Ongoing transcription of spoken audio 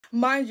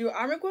Mind you,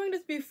 I'm recording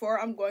this before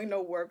I'm going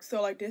to work,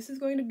 so like this is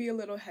going to be a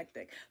little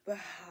hectic. But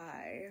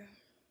hi.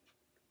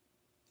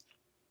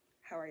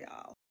 How are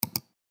y'all?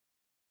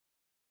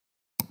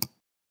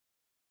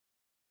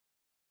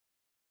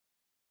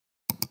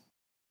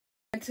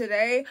 And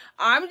today,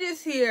 I'm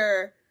just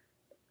here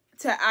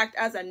to act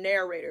as a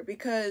narrator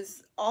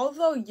because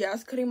although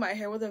yes, cutting my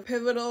hair was a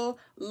pivotal,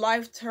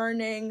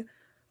 life-turning,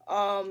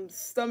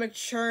 stomach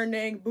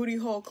churning, booty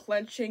hole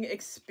clenching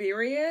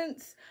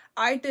experience,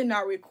 I did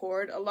not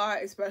record a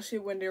lot, especially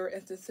when there were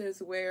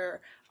instances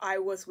where I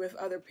was with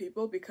other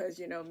people because,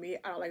 you know, me,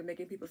 I don't like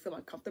making people feel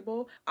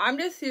uncomfortable. I'm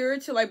just here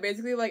to like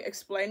basically like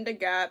explain the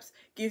gaps,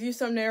 give you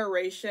some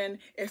narration.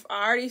 If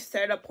I already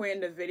said a point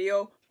in the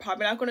video,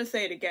 probably not going to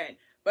say it again.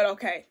 But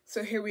okay,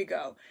 so here we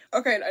go.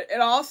 Okay,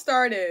 it all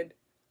started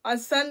on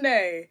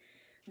Sunday,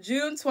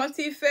 June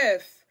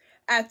 25th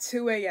at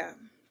 2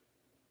 a.m.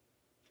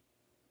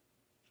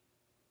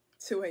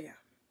 2 a.m.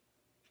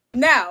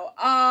 Now,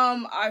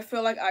 I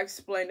feel like I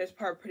explained this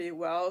part pretty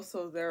well,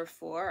 so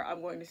therefore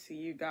I'm going to see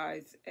you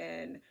guys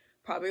in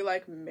probably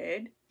like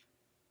mid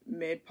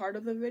part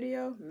of the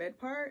video. Mid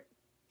part?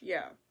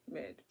 Yeah,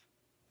 mid.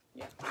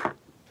 Yeah.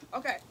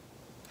 Okay.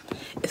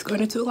 It's going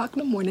to 2 o'clock in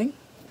the morning.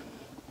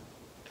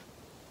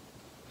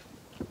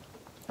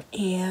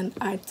 And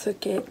I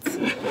took it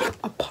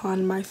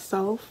upon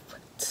myself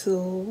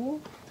to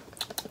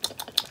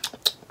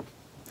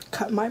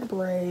cut my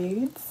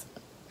braids,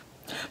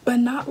 but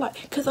not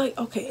like, cause like,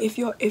 okay, if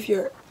you're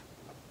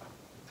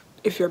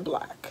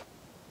black,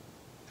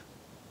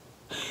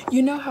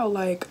 you know how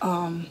like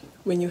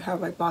when you have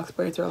like box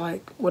braids or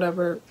like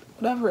whatever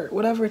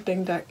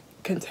thing that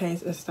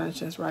contains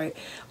extensions, right?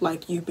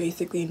 Like you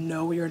basically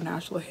know where your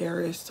natural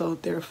hair is, so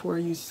therefore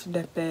you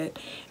snip it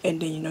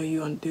and then you know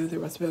you undo the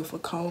rest of it with a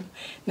comb.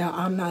 Now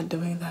I'm not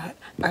doing that.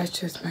 I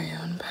choose my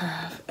own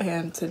path.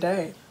 And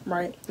today,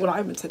 right? Well, not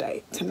even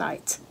today,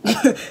 tonight.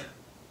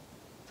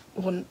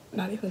 Well,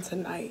 not even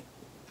tonight.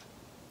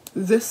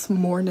 This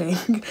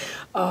morning,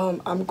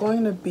 I'm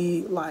going to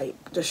be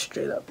like just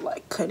straight up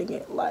like cutting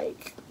it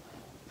like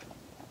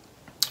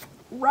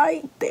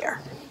right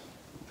there.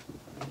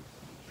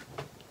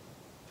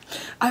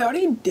 I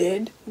already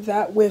did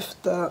that with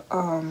the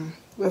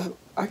with,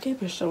 I can't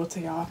even show it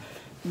to y'all,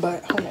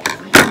 but hold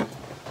on.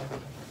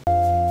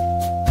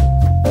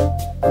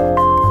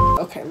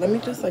 Okay, let me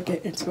just like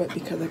get into it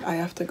because like I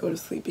have to go to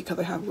sleep because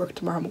I have work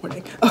tomorrow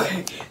morning.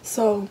 Okay,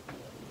 so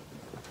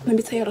let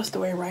me tell you the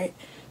story, right?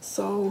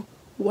 So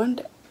one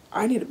day,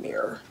 I need a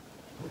mirror.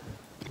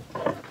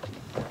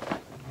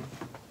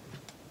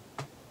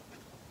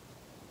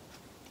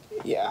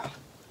 Yeah.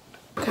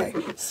 Okay,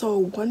 so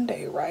one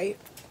day, right?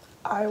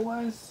 I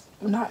was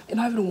not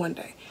even one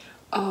day.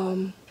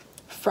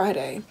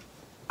 Friday,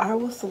 I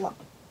was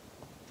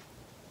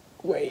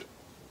wait.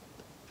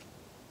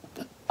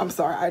 I'm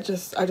sorry. I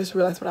just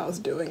realized what I was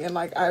doing, and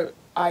like I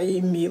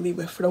immediately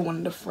went for the one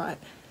in the front.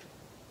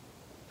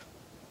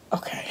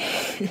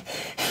 Okay.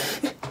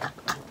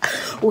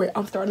 Wait,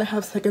 I'm starting to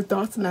have second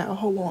thoughts now.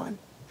 Hold on.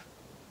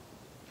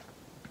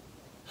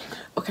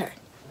 Okay,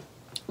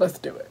 let's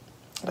do it.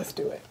 Let's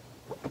do it.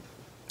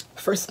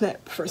 First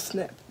snip. First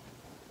snip.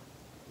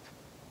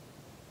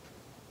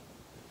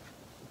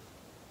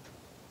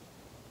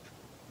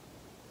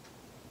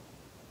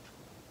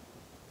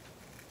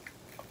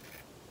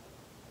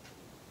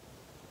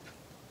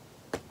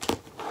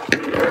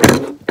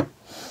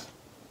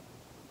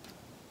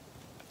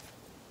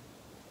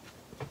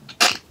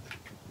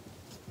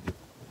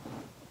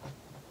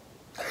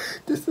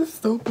 This is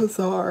so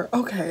bizarre.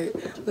 Okay,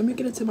 let me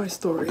get into my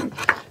story.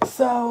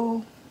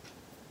 So,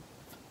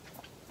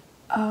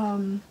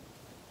 on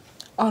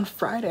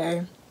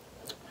Friday,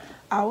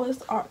 I was,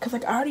 cause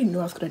like I already knew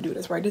I was gonna do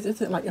this, right? This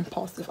isn't like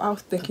impulsive. I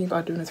was thinking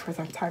about doing this for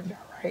some time now,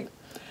 right?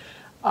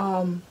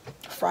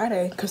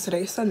 Friday, cause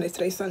today's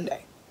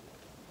Sunday.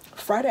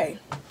 Friday,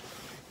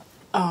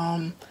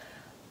 I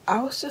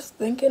was just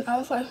thinking, I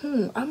was like,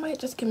 I might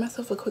just give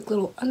myself a quick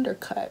little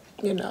undercut,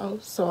 you know,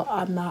 so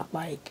I'm not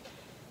like,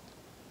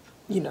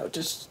 you know,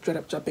 just straight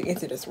up jumping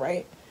into this,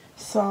 right?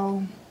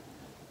 So,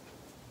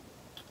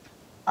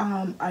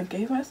 I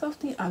gave myself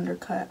the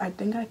undercut. I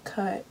think I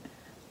cut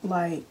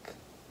like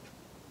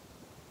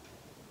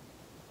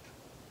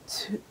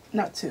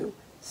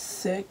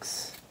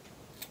six.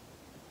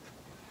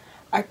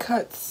 I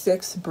cut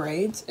 6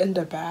 braids in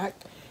the back.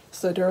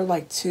 So there were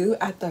like 2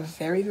 at the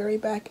very, very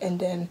back,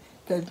 and then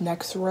the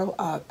next row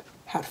up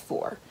had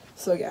 4.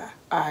 So yeah,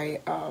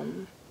 I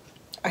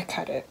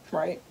cut it,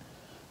 right?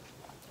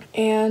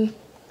 And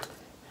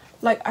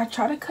like I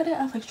try to cut it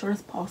as like short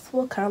as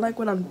possible, kind of like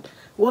what I'm,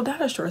 well,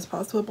 not as short as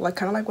possible, but like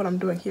kind of like what I'm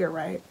doing here,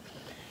 right?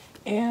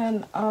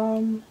 And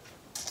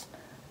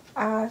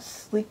I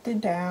sleeked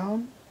it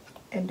down,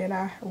 and then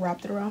I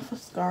wrapped it around with a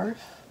scarf,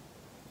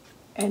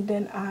 and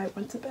then I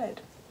went to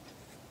bed.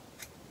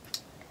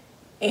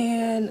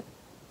 And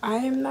I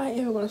am not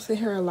even gonna sit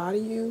here and lie to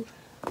you.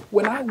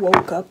 When I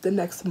woke up the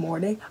next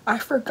morning, I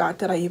forgot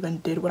that I even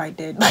did what I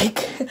did.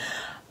 Like,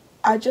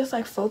 I just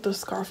like felt the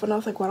scarf, and I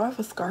was like, why do I have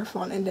a scarf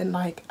on? And then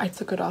like I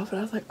took it off, and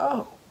I was like,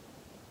 oh,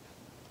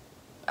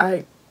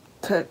 I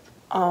cut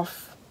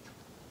off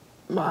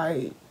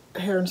my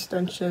hair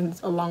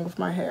extensions along with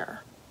my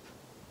hair.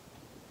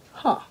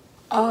 Huh.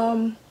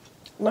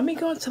 Let me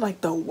go into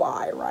like the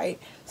why, right?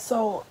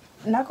 So,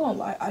 not gonna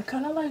lie, I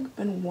kind of like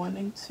been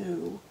wanting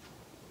to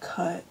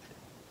cut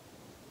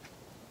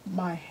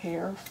my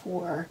hair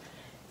for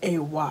a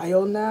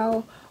while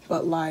now,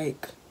 but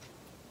like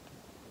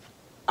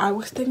I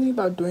was thinking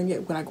about doing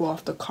it when I go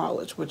off to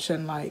college, which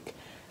in like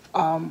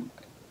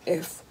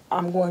if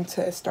I'm going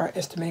to start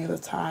estimating the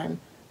time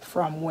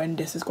from when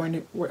this is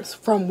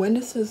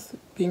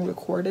being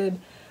recorded,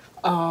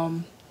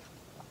 I'm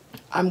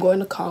going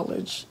to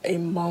college a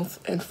month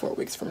and 4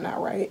 weeks from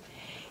now, right?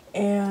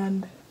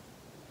 And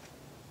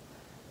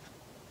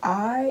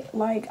I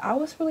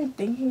was really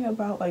thinking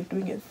about like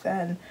doing it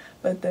then,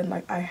 but then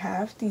like I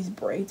have these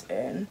braids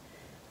in.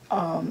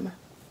 I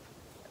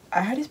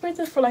had these braids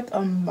in for like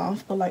a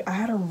month, but like I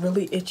had a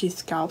really itchy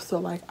scalp, so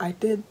like I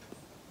did,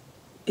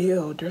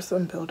 ew, there's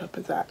some buildup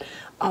of that.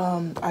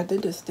 I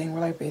did this thing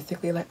where like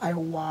basically like I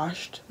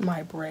washed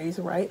my braids,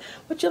 right?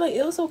 But you're like,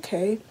 it was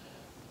okay.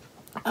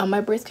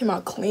 My braids came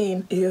out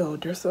clean. Ew,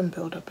 there's some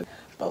buildup.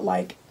 But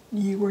like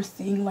you were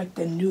seeing like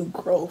the new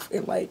growth,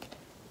 and like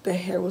the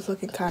hair was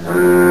looking kind of, I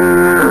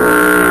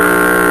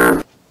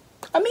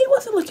mean, it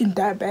wasn't looking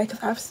that bad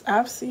because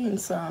I've seen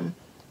some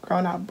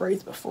grown out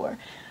braids before.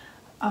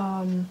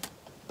 But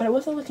it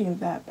wasn't looking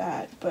that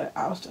bad, but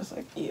I was just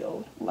like,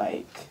 ew,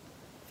 like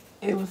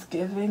it was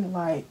giving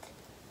like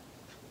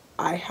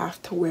I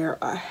have to wear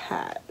a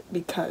hat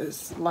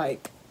because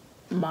like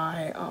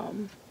my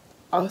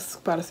I was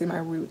about to say my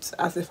roots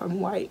as if I'm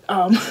white.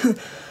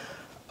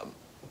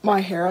 My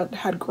hair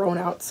had grown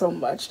out so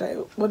much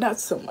that well,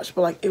 not so much,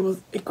 but like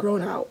it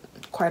grown out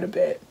quite a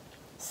bit.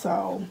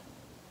 So,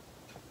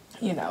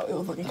 you know, it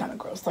was looking kind of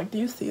gross. Like, do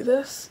you see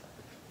this?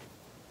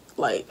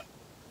 Like,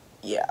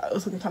 yeah, it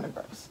was looking kind of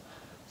gross.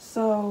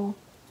 So,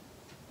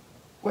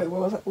 wait,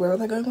 where was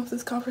I going with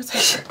this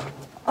conversation?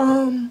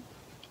 I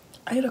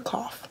need a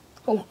cough.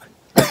 Hold on.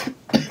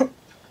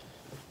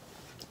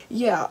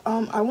 Yeah,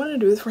 I wanted to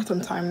do this for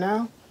some time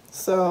now.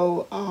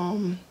 So,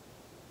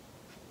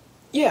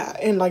 yeah,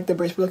 and like the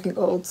braids were looking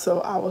old,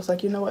 so I was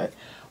like, you know what?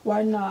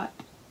 Why not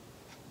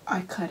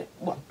I cut it?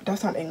 Well,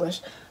 that's not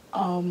English.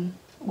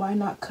 Why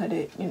not cut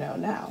it, you know,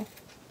 now?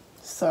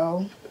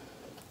 So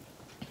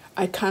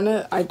I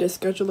did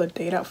schedule a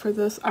date out for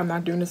this. I'm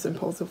not doing this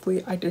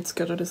impulsively. I did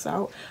schedule this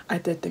out. I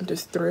did think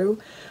this through.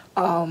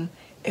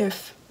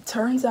 If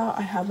turns out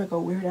I have like a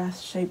weird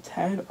ass shaped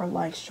head or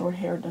like short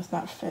hair does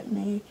not fit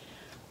me,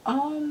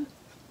 I'm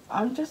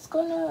just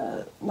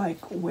gonna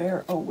like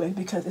wear a wig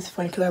because it's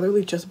funny because I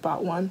literally just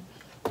bought one.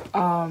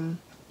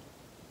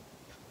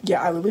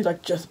 Yeah, I literally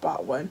like just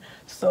bought one.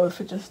 So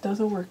if it just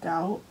doesn't work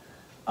out,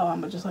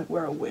 I'm gonna just like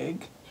wear a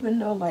wig. Even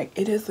though like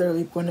it is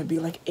literally going to be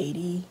like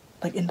 80,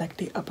 like in like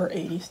the upper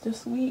 80s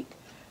this week.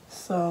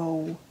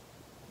 So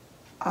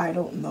I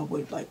don't know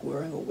would like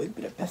wearing a wig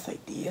be the best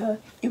idea.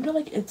 Even though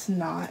like it's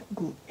not,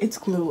 it's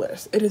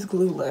glueless. It is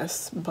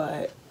glueless,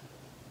 but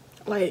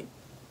like,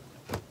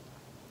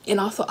 and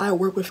also I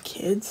work with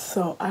kids,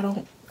 so I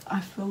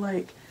feel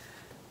like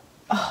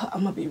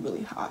I'm gonna be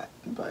really hot,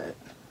 but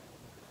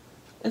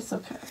it's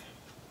okay.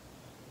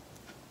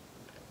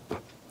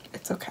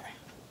 It's okay.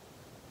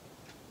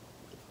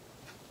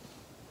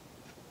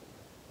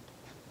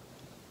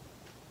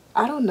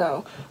 I don't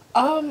know.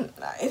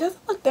 It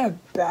doesn't look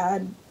that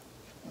bad,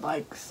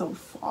 like, so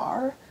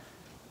far.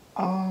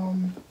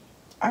 I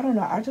don't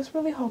know. I just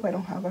really hope I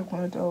don't have, like,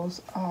 one of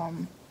those,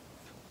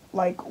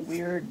 like,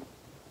 weird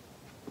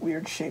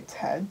shaped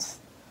heads.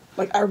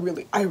 Like, I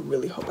really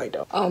hope I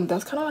don't.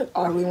 That's kind of, like,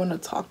 all I really want to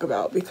talk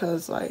about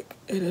because, like,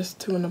 it is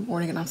 2 in the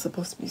morning and I'm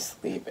supposed to be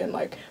asleep. And,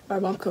 like, my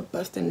mom could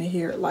bust in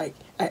here, like,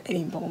 at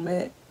any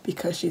moment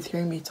because she's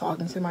hearing me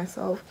talking to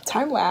myself.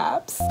 Time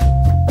lapse.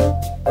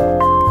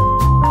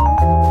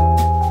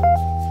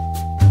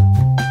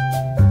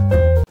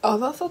 I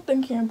was also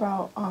thinking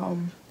about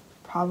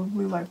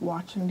probably like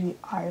watching The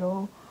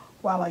Idol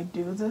while I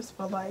do this,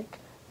 but like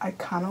I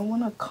kind of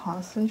want to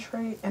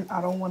concentrate and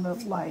I don't want to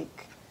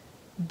like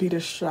be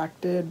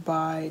distracted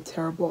by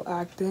terrible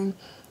acting.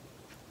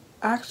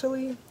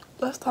 Actually,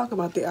 let's talk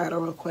about The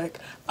Idol real quick.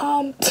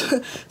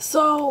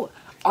 So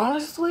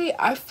honestly,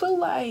 I feel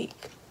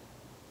like,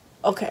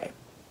 okay,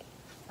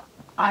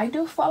 I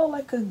do follow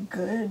like a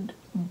good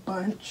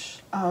bunch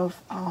of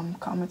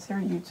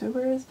commentary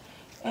YouTubers,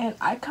 and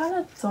I kind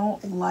of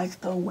don't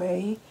like the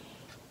way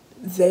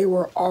they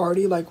were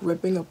already like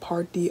ripping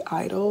apart The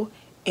Idol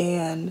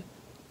and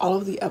all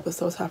of the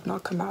episodes have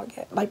not come out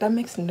yet. Like, that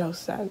makes no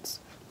sense.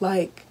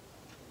 Like,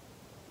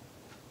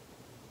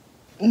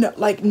 no,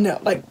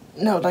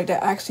 that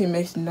actually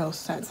makes no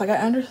sense. Like, I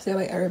understand,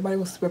 like, everybody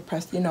was super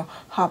pressed, you know,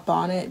 hop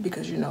on it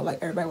because, you know, like,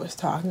 everybody was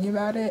talking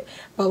about it.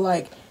 But,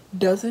 like,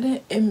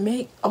 doesn't it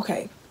make,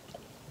 okay,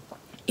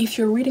 if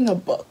you're reading a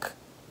book,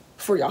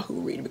 for y'all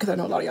who read, because I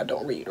know a lot of y'all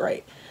don't read,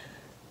 right?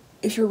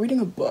 If you're reading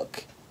a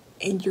book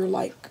and you're,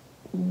 like,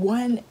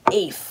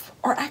 1/8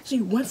 or actually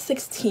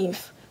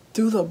 1/16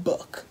 through the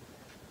book,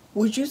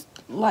 would you,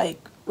 like,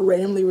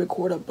 randomly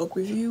record a book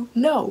review?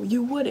 No,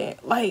 you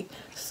wouldn't. Like,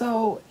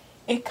 so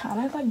it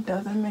kind of like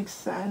doesn't make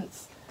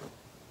sense.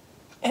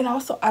 And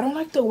also, I don't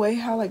like the way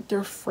how like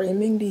they're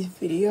framing these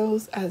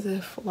videos as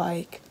if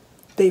like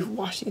they've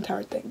watched the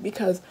entire thing,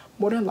 because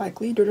more than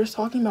likely they're just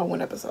talking about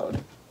one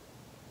episode.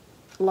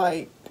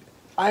 Like,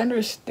 I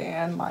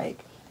understand like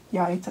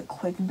y'all need to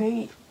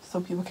clickbait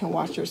so people can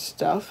watch your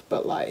stuff,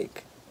 but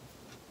like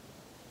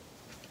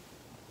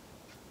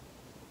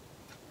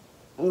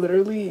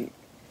literally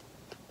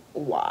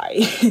why?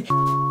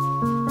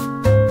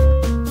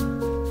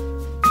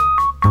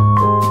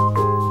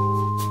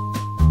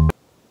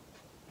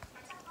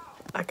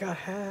 I got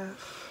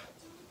half.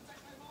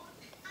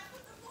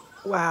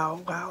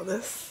 Wow,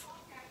 this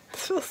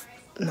feels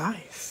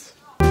nice.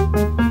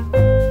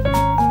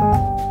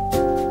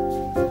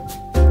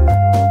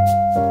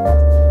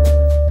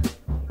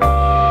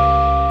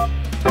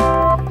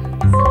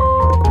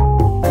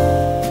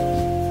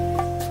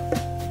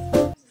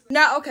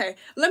 Now, okay,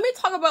 let me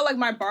talk about like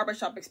my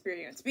barbershop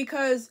experience,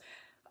 because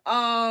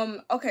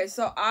okay,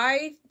 so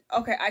I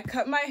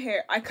cut my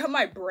hair, I cut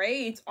my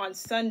braids on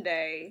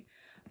Sunday.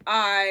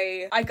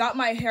 I got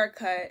my hair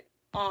cut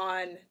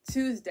on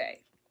Tuesday.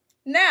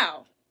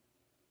 Now,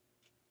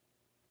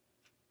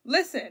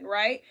 listen,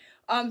 right?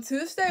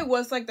 Tuesday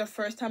was like the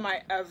first time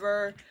I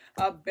ever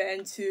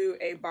been to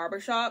a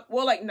barbershop.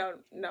 Well, like no,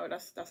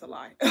 that's a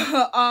lie.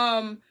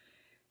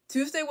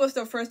 Tuesday was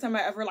the first time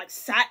I ever like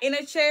sat in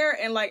a chair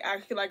and like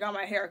actually like got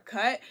my hair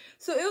cut.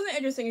 So it was an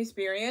interesting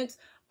experience.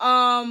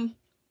 I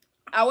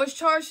was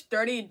charged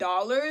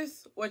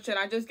 $30, which then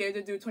I just gave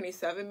the dude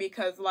 $27,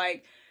 because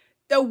like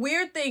the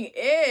weird thing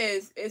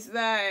is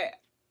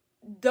that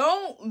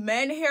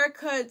men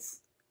haircuts,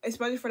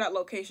 especially for that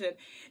location,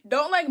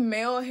 don't like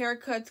male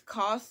haircuts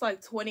cost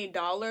like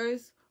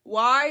 $20.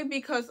 Why?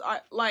 Because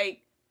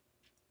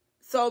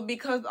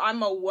because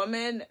I'm a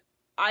woman,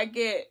 I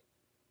get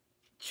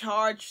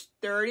charged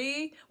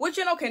 $30, which,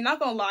 and okay, not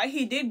gonna lie,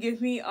 he did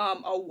give me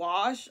a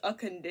wash, a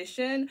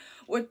condition,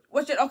 which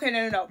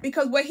okay, no,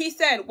 because what he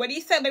said, let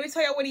me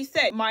tell you what he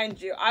said.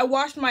 Mind you, I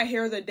washed my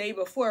hair the day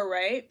before,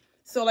 right?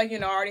 So like, you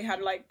know, I already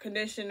had like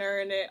conditioner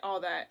in it, all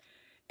that,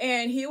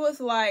 and he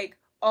was like,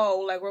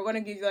 oh, like we're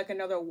gonna give you like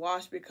another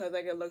wash because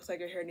like it looks like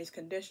your hair needs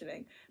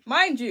conditioning.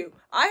 Mind you,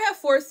 I have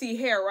 4C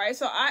hair, right?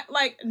 So I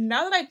like,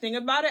 now that I think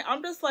about it,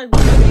 I'm just like,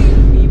 what do you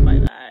mean by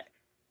that?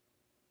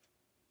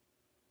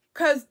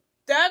 Because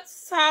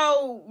that's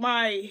how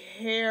my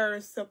hair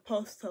is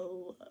supposed to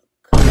look.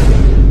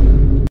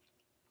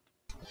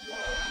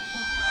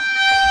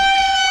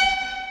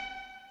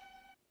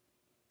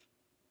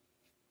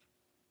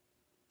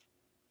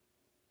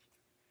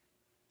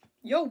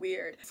 You're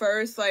weird.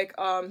 First, like,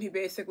 he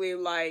basically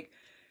like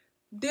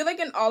did like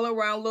an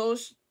all-around little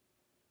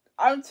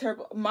I'm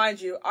terrible, mind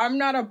you, I'm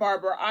not a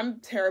barber. I'm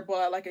terrible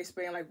at like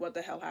explaining like what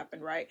the hell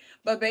happened, right?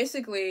 But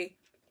basically,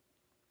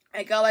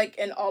 I got like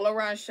an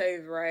all-around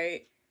shave,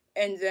 right?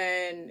 And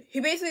then he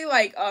basically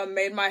like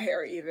made my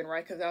hair even,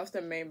 right? Because that was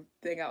the main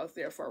thing I was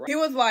there for, right? He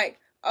was like,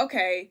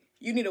 okay,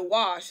 you need a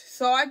wash.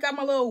 So I got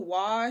my little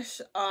wash.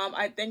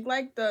 I think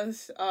like the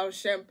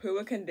shampoo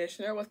and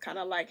conditioner was kind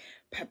of like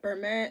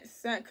peppermint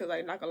scent, because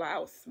like, not gonna lie, I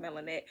was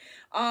smelling it.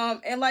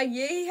 And like,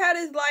 yeah, he had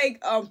his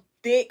like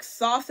thick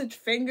sausage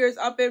fingers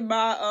up in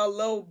my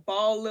little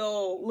ball,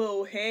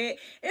 little head.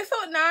 It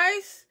felt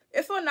nice.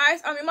 It felt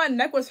nice. I mean, my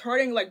neck was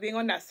hurting like being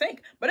on that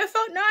sink, but it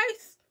felt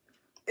nice.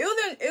 It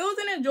was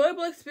an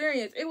enjoyable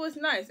experience. It was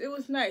nice. It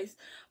was nice.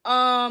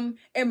 And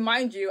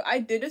mind you, I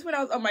did this when I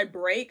was on my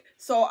break,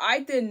 so I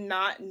did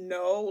not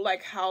know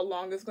like how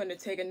long it's going to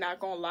take, and not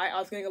gonna lie, I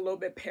was getting a little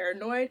bit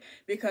paranoid,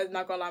 because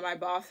not gonna lie, my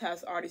boss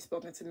has already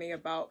spoken to me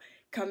about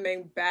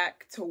coming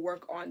back to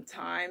work on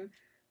time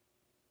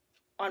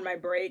on my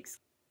breaks.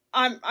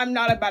 I'm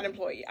not a bad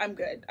employee. I'm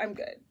good.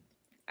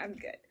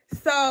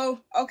 So,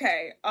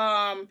 okay,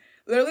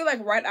 literally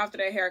like right after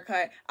that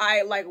haircut,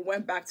 I like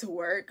went back to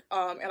work,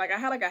 and like I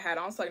had like a hat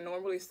on, so like no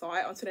one really saw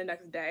it until the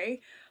next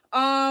day.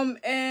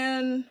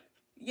 And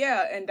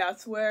yeah, and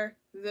that's where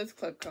this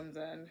clip comes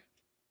in.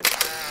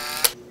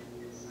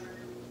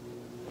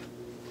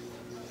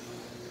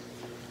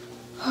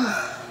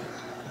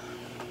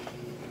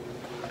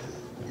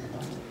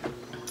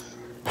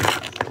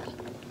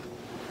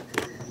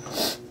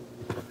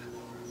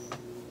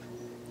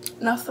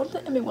 Now,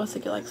 something in me wants to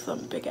get like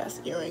some big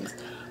ass earrings,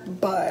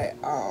 but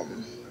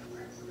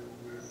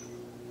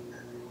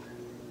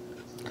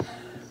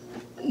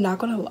not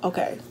gonna,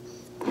 okay,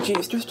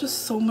 jeez, there's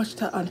just so much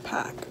to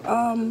unpack.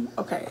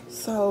 Okay,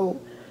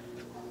 so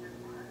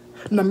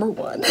number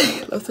one,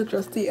 let's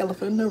address the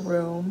elephant in the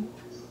room.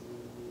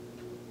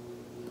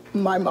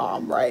 My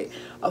mom, right?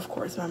 Of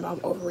course, my mom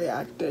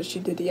overreacted. She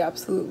did the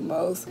absolute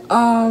most.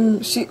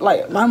 She,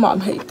 like, my mom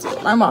hates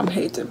it. My mom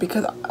hates it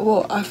because,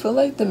 well, I feel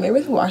like the main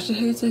reason why she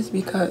hates it is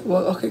because,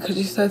 well, okay, because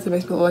she says it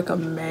makes me look like a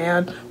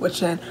man,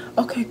 which then,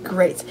 okay,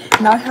 great.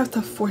 Now I have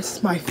to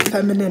force my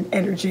feminine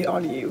energy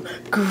on you.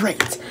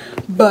 Great.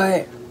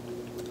 But,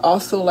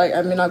 Also, like,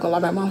 I mean, not gonna lie,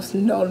 my mom's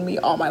known me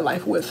all my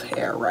life with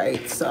hair,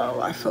 right? So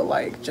I feel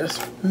like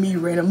just me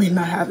randomly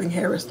not having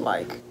hair is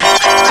like,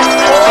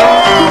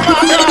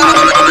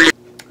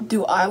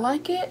 do I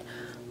like it?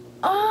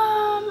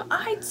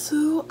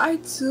 I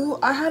do.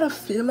 I had a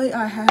feeling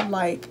I had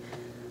like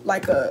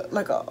a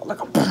like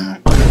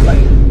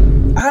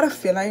I had a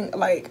feeling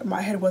like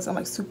my head wasn't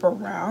like super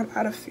round. I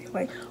had a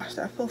feeling. Gosh,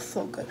 that feels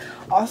so good.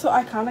 Also,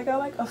 I kind of got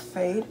like a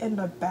fade in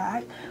the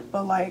back,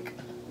 but like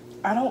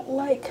I don't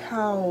like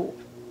how,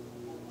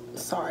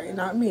 sorry,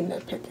 not me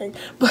nitpicking,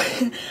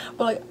 but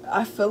like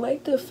I feel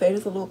like the fade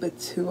is a little bit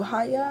too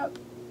high up,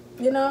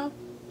 you know,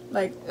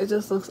 like it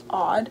just looks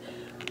odd.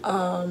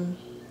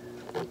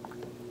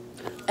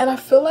 And I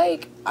feel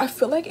like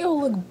it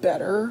will look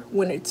better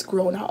when it's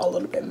grown out a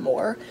little bit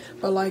more,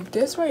 but like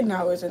this right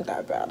now isn't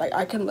that bad. Like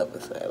I can live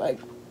with it. Like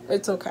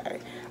it's okay.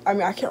 I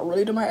mean, I can't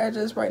really do my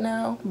edges right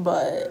now,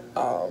 but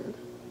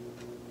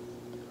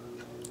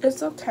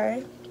it's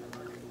okay.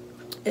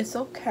 It's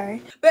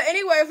okay. But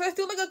anyways, let's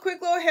do like a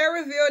quick little hair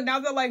reveal now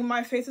that like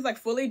my face is like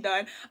fully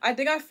done. I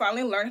think I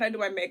finally learned how to do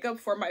my makeup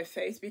for my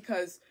face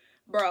because,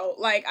 bro,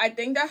 like I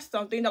think that's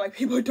something that like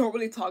people don't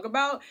really talk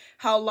about,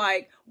 how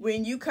like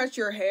when you cut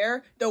your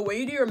hair, the way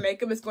you do your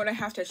makeup is going to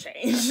have to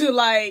change.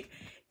 like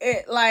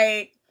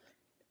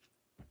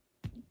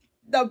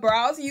the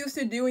brows you used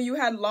to do when you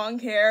had long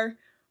hair,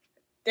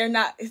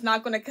 it's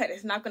not going to cut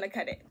it.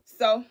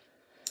 So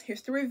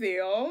here's the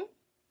reveal.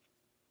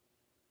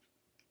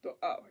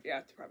 Oh yeah, I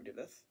have to probably do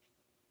this.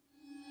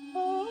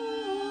 Oh,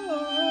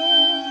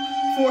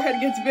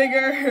 forehead gets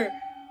bigger.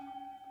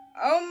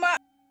 Oh my.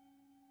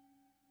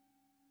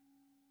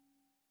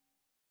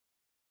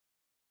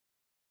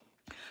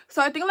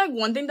 So I think like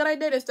one thing that I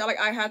did is that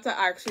like I had to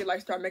actually like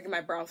start making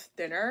my brows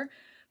thinner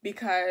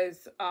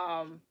because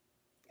I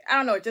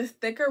don't know, just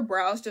thicker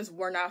brows just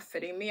were not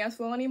fitting me as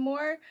well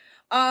anymore.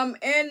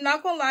 And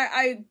not gonna lie,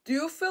 I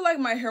do feel like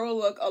my hair will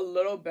look a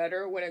little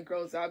better when it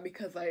grows out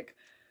because like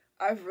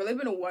I've really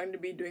been wanting to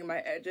be doing my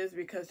edges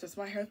because just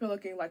my hair's been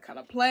looking like kind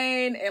of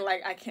plain and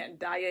like I can't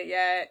dye it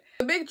yet.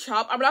 The big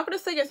chop, I'm not gonna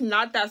say it's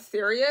not that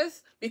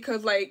serious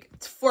because like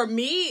for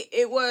me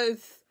it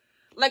was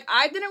like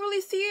I didn't really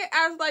see it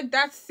as like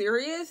that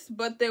serious,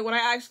 but then when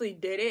I actually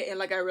did it and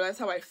like I realized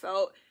how I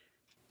felt,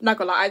 not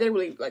gonna lie, I didn't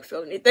really like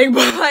feel anything,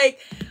 but like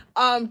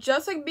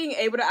just like being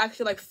able to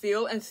actually like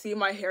feel and see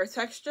my hair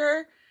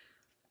texture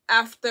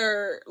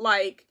after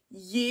like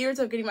years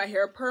of getting my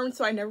hair permed,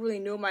 so I never really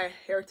knew my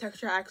hair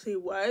texture actually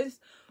was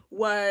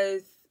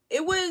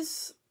it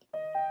was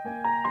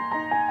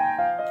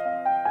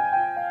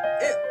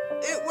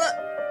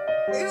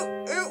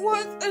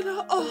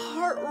a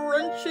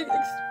heart-wrenching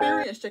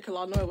experience.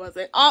 No, it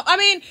wasn't. I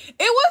mean, it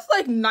was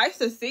like nice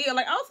to see.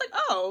 Like I was like,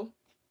 oh,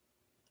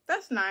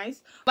 that's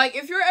nice. Like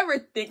if you're ever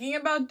thinking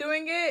about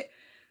doing it,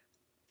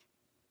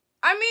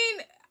 I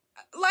mean,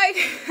 like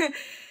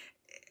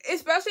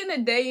especially in the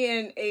day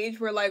and age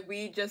where like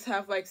we just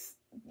have like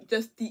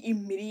just the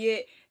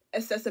immediate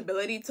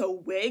accessibility to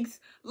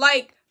wigs,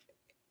 like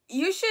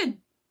you should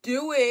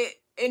do it.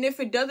 And if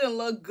it doesn't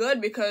look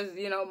good, because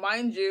you know,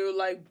 mind you,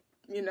 like,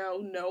 you know,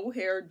 no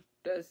hair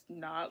does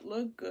not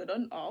look good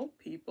on all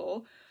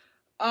people,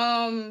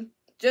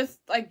 just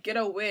like get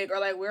a wig or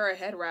like wear a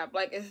head wrap.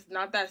 Like it's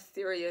not that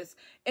serious.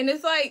 And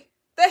it's like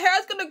the hair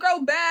is gonna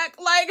grow back.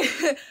 Like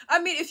I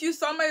mean, if you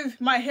saw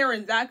my hair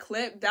in that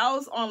clip, that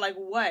was on like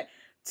what,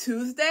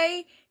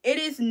 Tuesday? It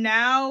is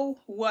now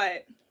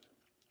what?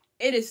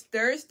 It is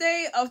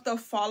Thursday of the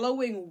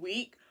following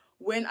week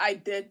when I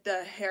did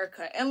the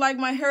haircut. And like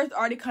my hair is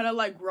already kind of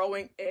like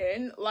growing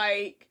in.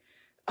 Like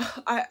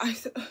I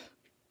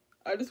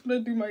just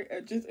want to do my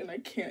edges and I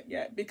can't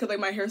yet because like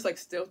my hair is like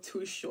still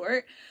too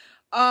short.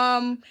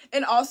 And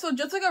also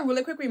just like a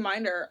really quick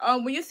reminder,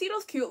 when you see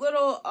those cute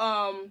little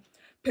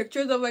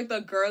pictures of like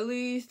the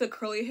girlies, the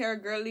curly hair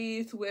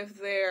girlies with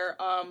their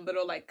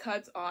little like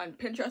cuts on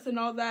Pinterest and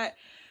all that,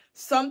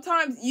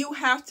 sometimes you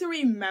have to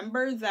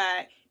remember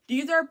that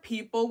these are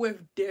people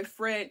with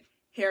different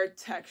hair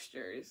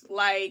textures.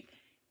 Like,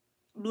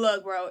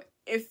 look, bro,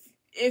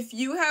 if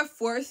you have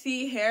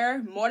 4C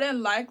hair, more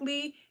than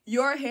likely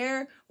your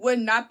hair would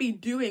not be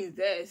doing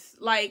this.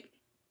 Like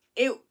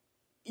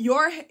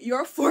your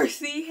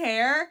 4C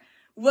hair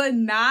would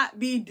not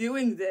be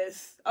doing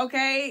this,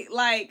 okay?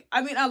 Like,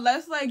 I mean,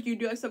 unless like you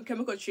do like some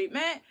chemical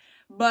treatment,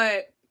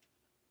 but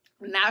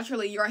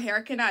naturally your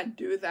hair cannot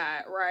do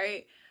that,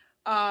 right?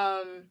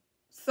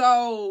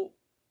 So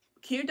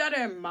keep that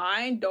in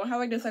mind. Don't have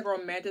like this like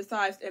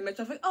romanticized image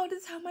of like, oh,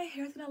 this is how my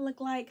hair is gonna look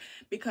like,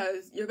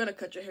 because you're gonna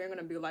cut your hair and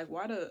gonna be like,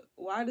 why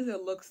does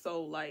it look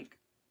so like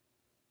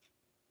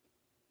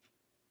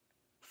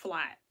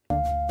flat?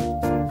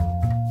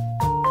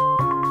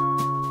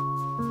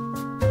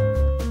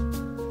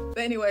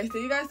 But anyways,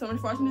 thank you guys so much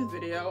for watching this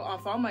video.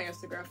 Follow my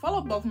Instagram,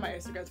 follow both of my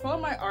Instagrams, follow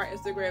my art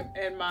Instagram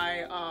and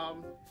my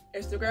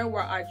Instagram,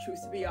 where I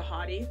choose to be a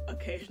hottie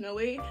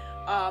occasionally.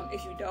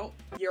 If you don't,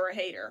 you're a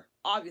hater,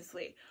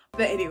 obviously.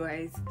 But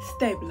anyways,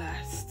 stay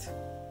blessed.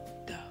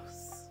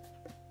 Dose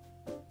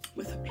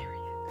with a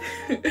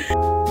period.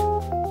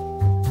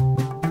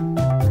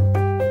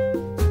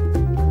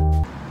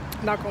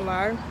 Not gonna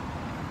lie,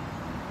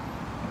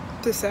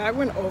 to say I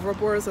went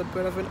overboard is a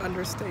bit of an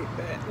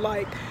understatement.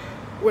 Like,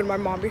 would my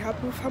mom be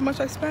happy with how much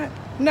I spent?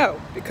 No,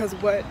 because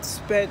what,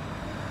 spent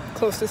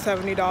close to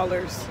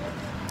 $70.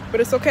 But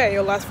it's okay,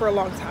 it'll last for a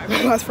long time.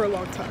 It'll last for a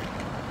long time.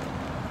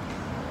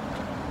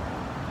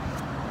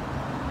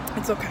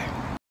 It's okay.